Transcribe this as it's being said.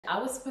I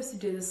was supposed to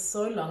do this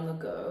so long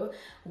ago,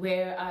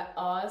 where I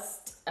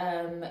asked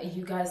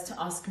you guys to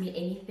ask me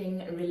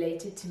anything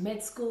related to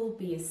med school,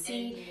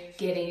 BSc,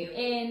 getting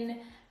in.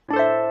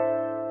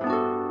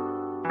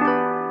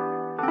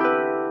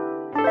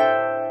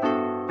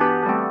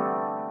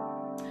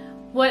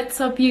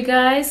 What's up, you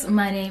guys?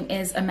 My name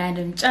is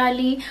Amanda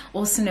Mjali,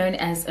 also known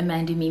as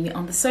Amanda Mimi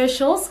on the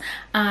socials.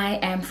 I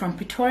am from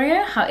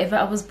Pretoria. However,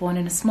 I was born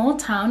in a small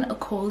town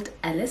called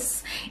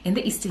Alice in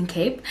the Eastern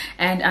Cape,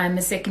 and I'm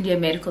a second year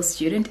medical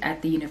student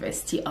at the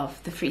University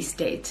of the Free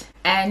State.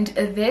 And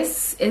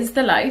this is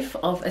the life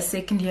of a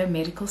second year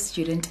medical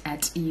student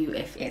at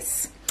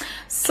UFS.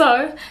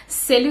 So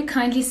Selu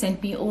kindly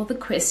sent me all the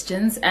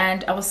questions,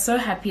 and I was so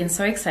happy and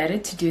so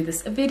excited to do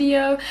this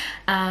video.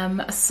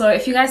 So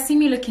if you guys see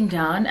me looking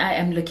down, I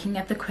am looking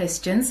at the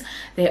questions.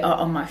 They are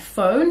on my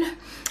phone.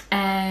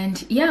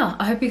 And yeah,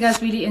 I hope you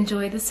guys really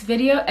enjoy this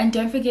video, and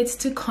don't forget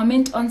to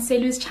comment on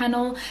Selu's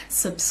channel,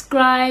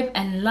 subscribe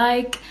and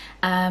like.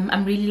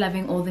 I'm really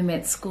loving all the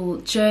med school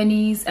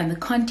journeys and the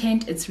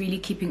content. It's really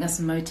keeping us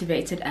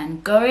motivated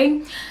and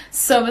going.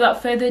 So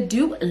without further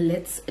ado,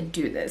 let's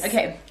do this.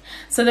 Okay,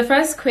 so the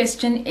first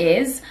question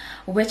is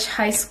which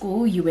high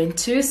school you went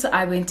to. So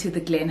I went to the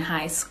Glen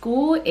High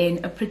School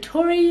in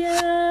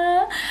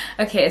Pretoria.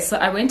 Okay, so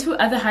I went to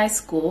other high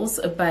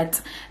schools,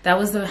 but that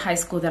was the high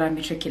school that I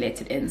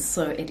matriculated in,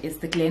 so it is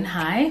the Glen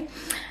High.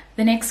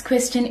 The next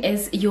question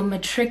is your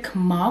matric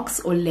marks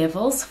or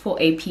levels for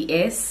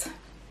APS.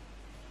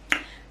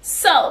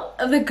 So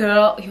the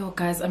girl, yo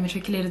guys, I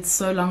matriculated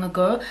so long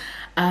ago,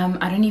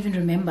 I don't even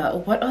remember.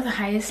 What are the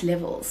highest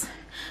levels?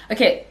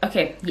 Okay,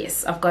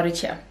 yes, I've got it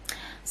here.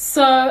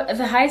 So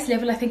the highest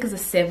level I think is a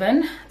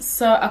 7.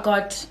 So I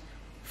got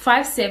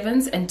 5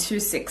 7s and 2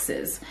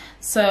 6s.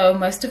 So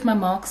most of my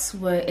marks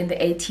were in the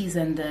 80s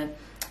and the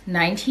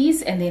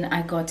 90s, and then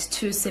I got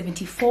 2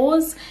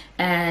 74s,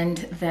 and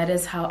that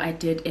is how I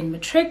did in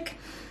matric.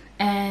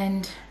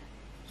 And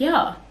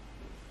yeah,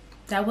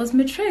 that was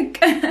matric.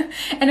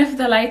 And if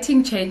the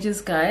lighting changes,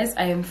 guys,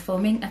 I am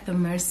filming at the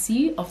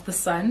mercy of the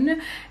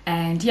sun,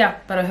 and yeah,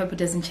 but I hope it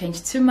doesn't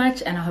change too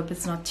much, and I hope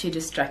it's not too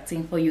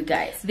distracting for you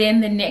guys. Then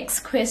the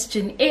next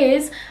question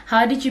is,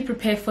 how did you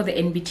prepare for the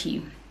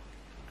NBT?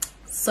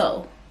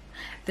 So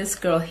this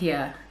girl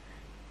here,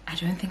 I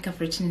don't think I've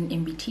written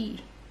an NBT.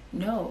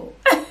 No.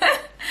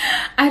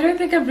 I don't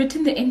think I've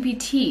written the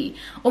NBT,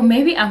 or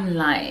maybe I'm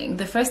lying.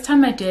 The first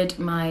time I did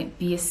my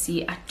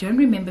BSc, I don't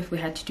remember if we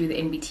had to do the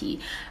NBT,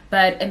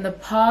 but in the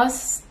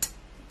past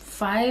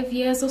 5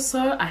 years or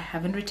so, I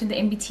haven't written the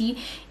NBT.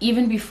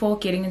 Even before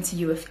getting into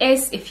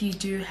UFS, if you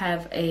do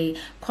have a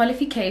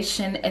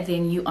qualification,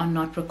 then you are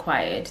not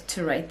required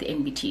to write the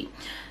NBT.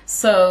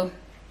 So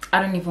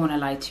I don't even want to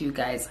lie to you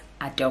guys,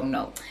 I don't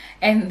know.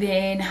 And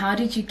then how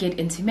did you get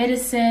into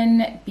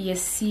medicine?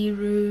 BSc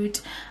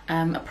route,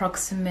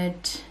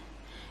 approximate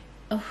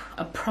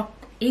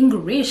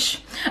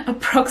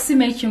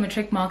your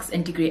matric marks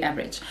and degree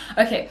average.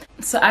 Okay,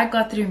 so I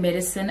got through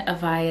medicine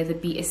via the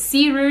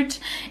BSc route.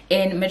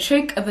 In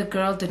matric, the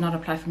girl did not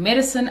apply for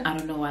medicine. I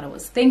don't know what I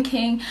was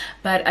thinking,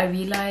 but I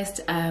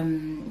realized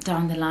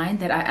down the line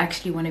that I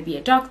actually want to be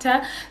a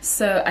doctor.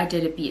 So I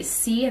did a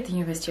BSc at the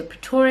University of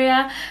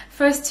Pretoria.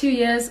 First 2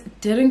 years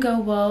didn't go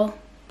well,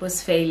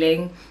 was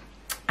failing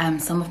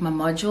some of my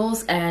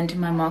modules, and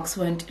my marks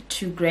weren't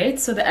too great.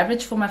 So the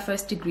average for my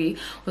first degree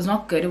was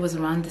not good. It was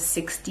around the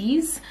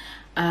 60s,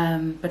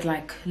 but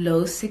like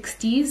low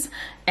 60s.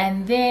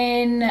 And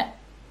then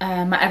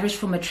my average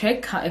for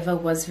matric, however,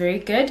 was very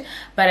good,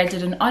 but I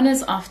did an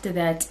honors after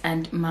that,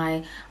 and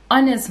my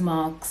honors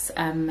marks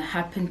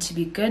happened to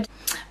be good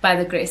by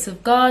the grace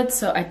of God.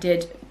 So I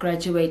did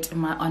graduate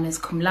my honors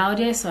cum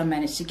laude, so I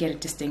managed to get a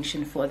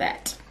distinction for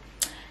that.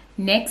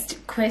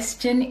 Next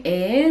question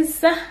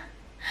is,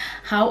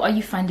 how are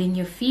you funding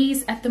your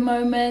fees at the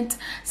moment?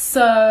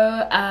 So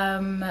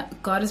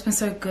God has been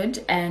so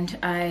good, and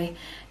I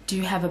do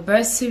have a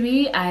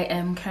bursary. I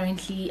am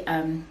currently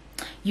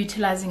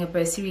utilizing a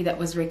bursary that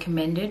was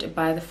recommended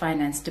by the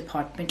finance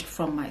department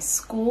from my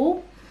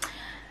school.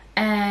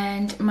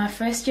 And my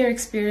first year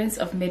experience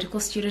of medical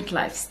student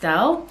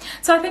lifestyle,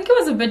 so I think it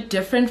was a bit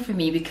different for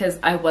me because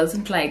I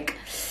wasn't like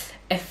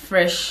a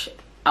fresh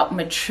out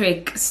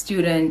matric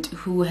student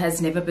who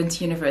has never been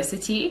to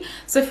university.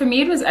 So for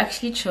me it was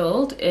actually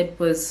chilled. It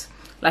was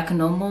like a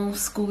normal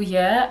school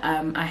year.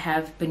 I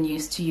have been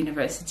used to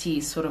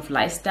university sort of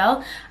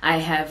lifestyle.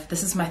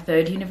 This is my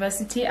 3rd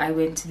university. I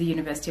went to the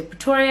University of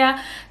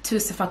Pretoria, to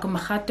Sefako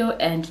Makgato,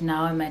 and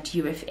now I'm at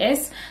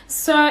UFS.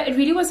 So it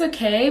really was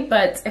okay,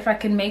 but if I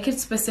can make it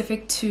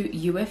specific to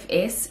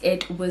UFS,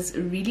 it was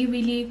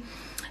really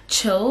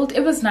chilled.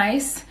 It was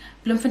nice.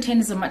 Bloemfontein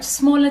is a much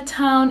smaller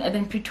town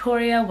than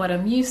Pretoria, what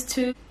I'm used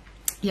to.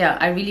 Yeah,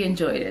 I really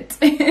enjoyed it.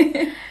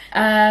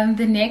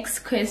 The next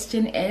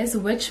question is,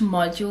 which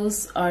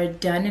modules are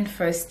done in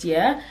first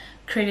year?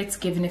 credits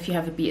given if you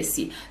have a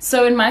BSc.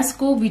 So in my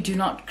school, we do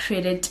not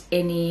credit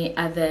any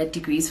other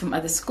degrees from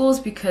other schools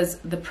because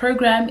the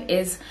program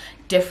is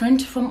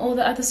different from all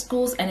the other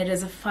schools, and it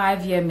is a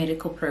 5-year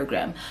medical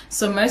program.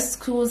 So most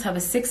schools have a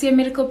 6-year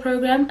medical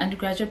program,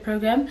 undergraduate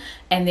program,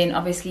 and then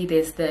obviously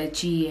there's the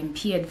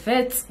GEMP at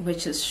Wits,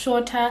 which is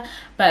shorter,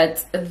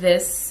 but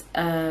this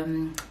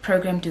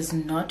program does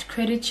not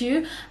credit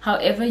you.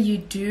 However, you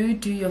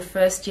do your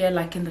first year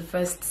like in the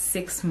first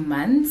 6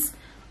 months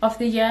of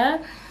the year,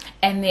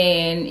 and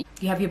then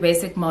you have your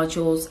basic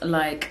modules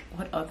like,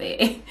 what are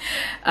they?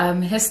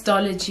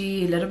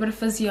 Histology, a little bit of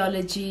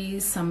physiology,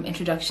 some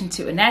introduction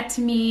to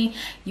anatomy,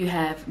 you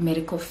have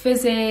medical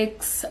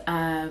physics.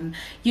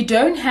 You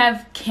don't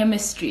have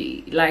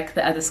chemistry like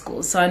the other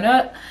schools. So I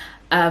know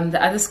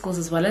the other schools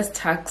as well as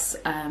Tux,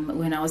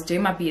 when I was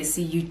doing my BSc,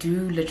 you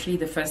do literally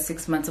the first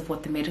 6 months of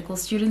what the medical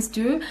students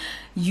do.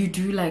 You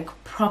do like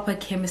proper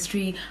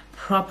chemistry,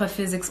 proper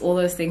physics, all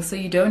those things. So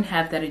you don't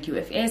have that at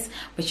UFS,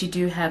 but you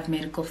do have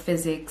medical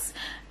physics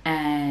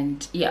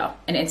and yeah,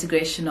 an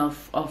integration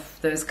of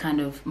those kind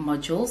of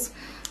modules.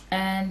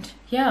 And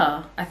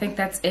yeah, I think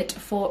that's it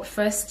for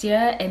first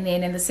year. And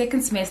then in the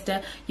second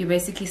semester, you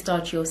basically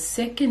start your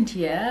second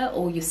year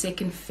or your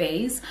second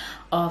phase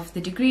of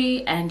the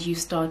degree, and you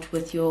start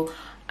with your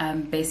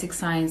basic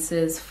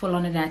sciences,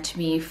 full-on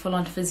anatomy,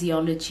 full-on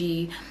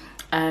physiology.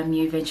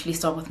 You eventually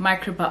start with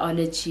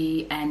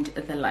microbiology and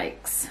the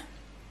likes.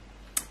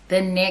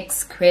 The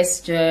next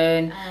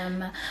question,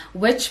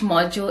 which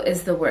module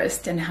is the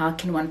worst and how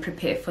can one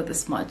prepare for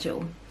this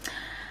module?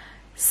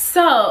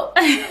 So,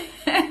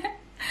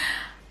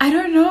 I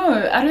don't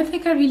know. I don't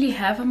think I really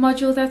have a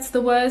module that's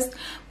the worst,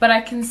 but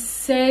I can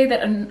say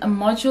that a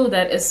module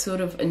that is sort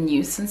of a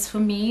nuisance for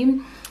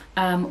me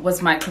was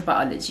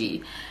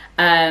microbiology.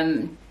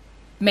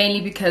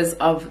 Mainly because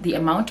of the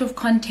amount of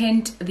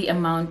content, the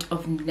amount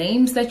of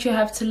names that you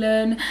have to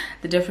learn,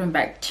 the different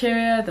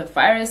bacteria, the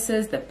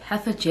viruses, the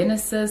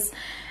pathogenesis.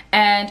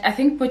 And I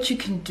think what you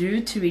can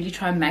do to really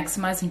try and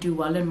maximize and do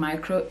well in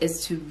micro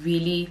is to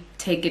really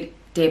take it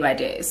day by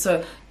day.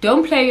 So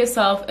don't play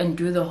yourself and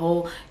do the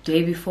whole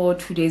day before,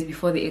 2 days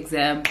before the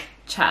exam.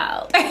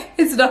 Child,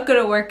 it's not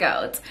gonna work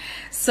out.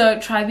 So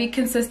try be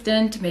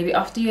consistent. Maybe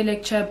after your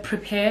lecture,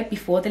 prepare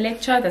before the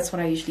lecture. That's what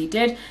I usually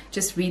did.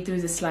 Just read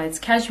through the slides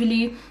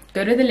casually,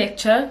 go to the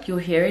lecture, you'll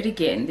hear it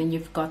again, then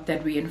you've got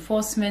that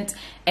reinforcement,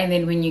 and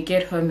then when you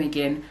get home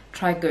again,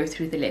 try go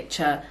through the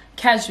lecture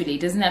casually.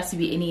 It doesn't have to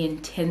be any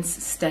intense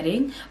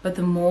studying, but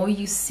the more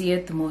you see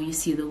it, the more you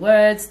see the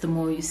words, the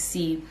more you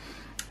see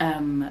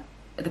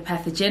the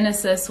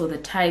pathogenesis or the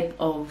type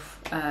of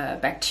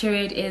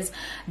bacteria it is,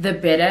 the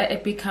better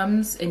it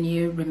becomes in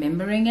you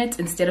remembering it,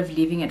 instead of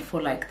leaving it for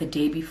like the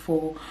day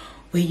before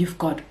where you've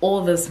got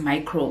all this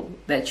micro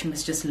that you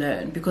must just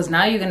learn, because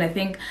now you're gonna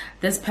think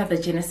this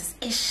pathogenesis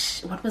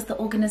ish, what was the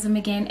organism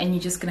again, and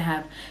you're just gonna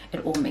have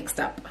it all mixed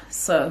up.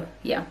 So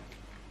yeah.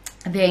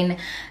 Then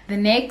the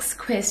next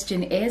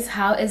question is,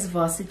 how is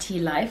varsity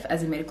life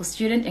as a medical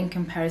student in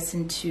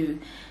comparison to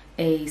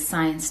a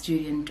science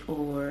student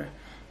or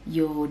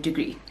your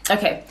degree?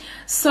 Okay,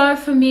 so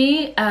for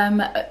me,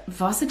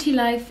 varsity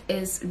life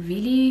is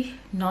really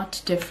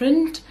not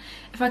different,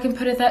 if I can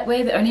put it that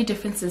way. The only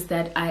difference is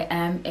that I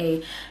am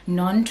a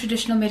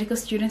non-traditional medical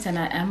student and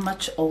I am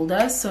much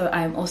older, so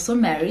I'm also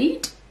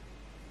married.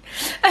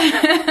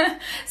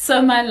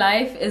 So my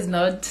life is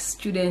not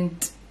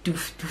student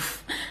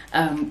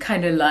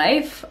kind of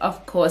life.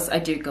 Of course, I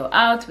do go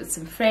out with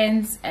some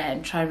friends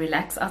and try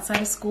relax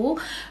outside of school,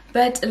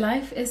 but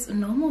life is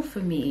normal for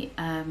me.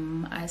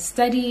 I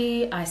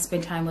study, I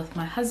spend time with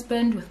my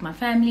husband, with my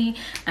family,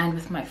 and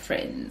with my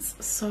friends.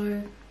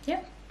 So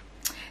yeah.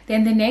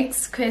 Then the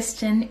next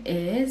question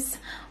is,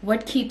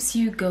 what keeps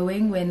you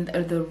going when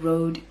the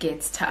road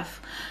gets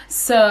tough?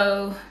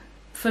 So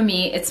for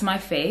me, it's my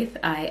faith.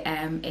 I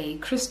am a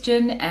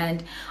Christian,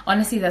 and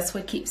honestly, that's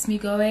what keeps me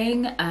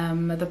going.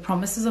 The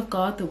promises of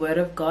God, the word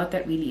of God,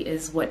 that really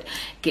is what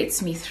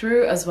gets me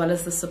through, as well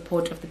as the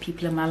support of the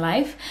people in my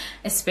life,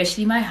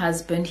 especially my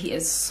husband. He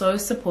is so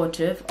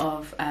supportive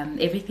of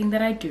everything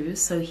that I do,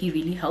 so he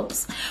really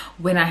helps.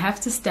 When I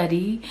have to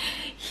study,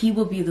 he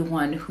will be the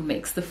one who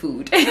makes the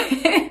food.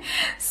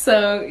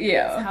 So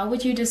yeah. How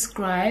would you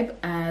describe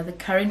the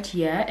current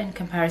year in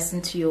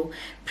comparison to your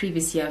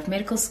previous year of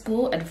medical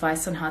school?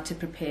 Advice on how to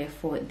prepare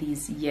for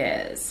these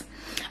years.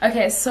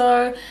 Okay,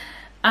 so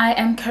I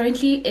am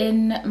currently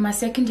in my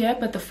second year,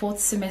 but the 4th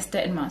semester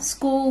in my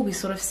school. We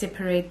sort of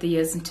separate the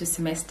years into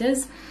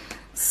semesters.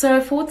 So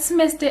 4th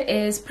semester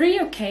is pretty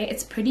okay.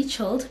 It's pretty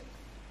chilled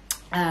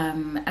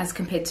as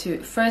compared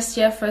to first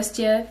year. First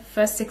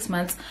 6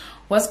 months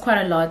was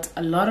quite a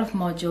lot of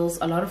modules,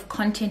 a lot of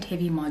content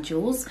heavy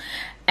modules.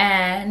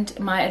 And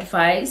my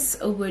advice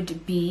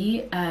would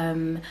be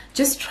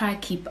just try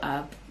keep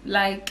up.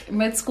 Like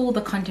med school,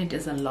 the content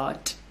is a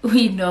lot.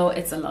 We know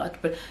it's a lot,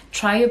 but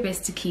try your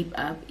best to keep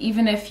up,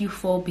 even if you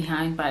fall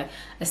behind by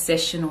a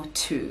session or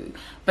two.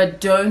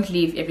 But don't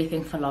leave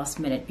everything for last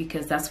minute,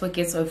 because that's what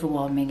gets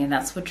overwhelming and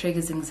that's what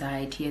triggers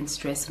anxiety and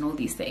stress and all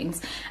these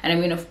things. And I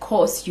mean, of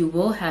course, you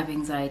will have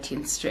anxiety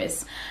and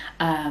stress,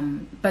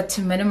 but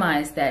to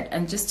minimize that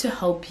and just to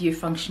help you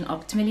function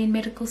optimally in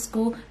medical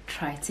school,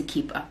 try to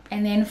keep up.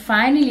 And then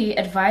finally,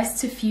 advice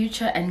to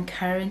future and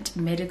current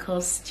medical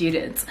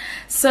students.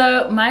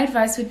 So my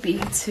advice would be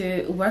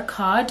to work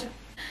hard.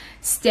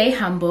 Stay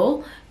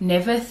humble.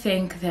 Never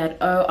think that,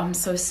 oh, I'm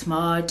so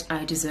smart,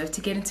 I deserve to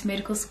get into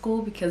medical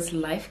school, because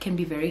life can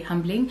be very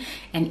humbling.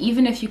 And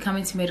even if you come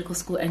into medical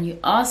school and you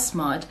are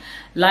smart,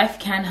 life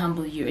can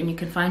humble you and you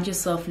can find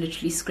yourself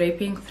literally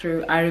scraping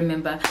through. I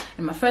remember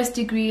in my first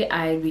degree,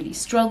 I really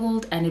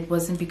struggled, and it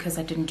wasn't because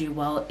I didn't do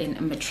well in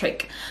a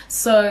matric.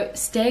 So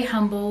stay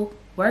humble,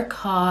 work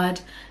hard,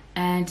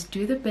 and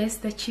do the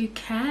best that you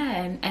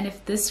can. And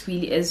if this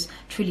really is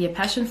truly a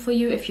passion for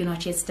you, if you're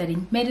not yet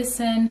studying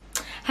medicine,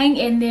 hang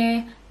in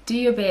there, do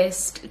your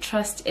best,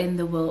 trust in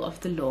the will of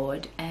the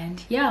Lord.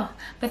 And yeah,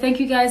 but thank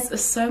you guys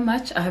so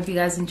much. I hope you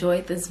guys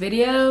enjoyed this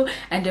video,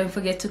 and don't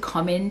forget to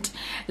comment,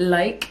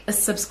 like,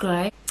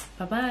 subscribe.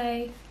 Bye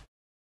bye.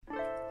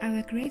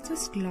 Our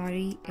greatest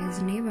glory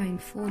is never in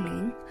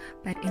falling,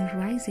 but in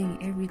rising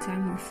every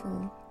time we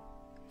fall.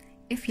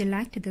 If you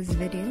liked this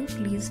video,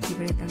 please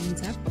give it a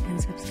thumbs up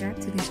and subscribe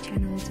to this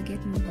channel to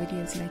get more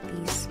videos like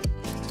these.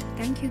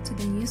 Thank you to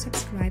the new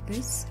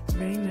subscribers,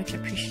 very much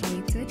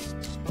appreciated.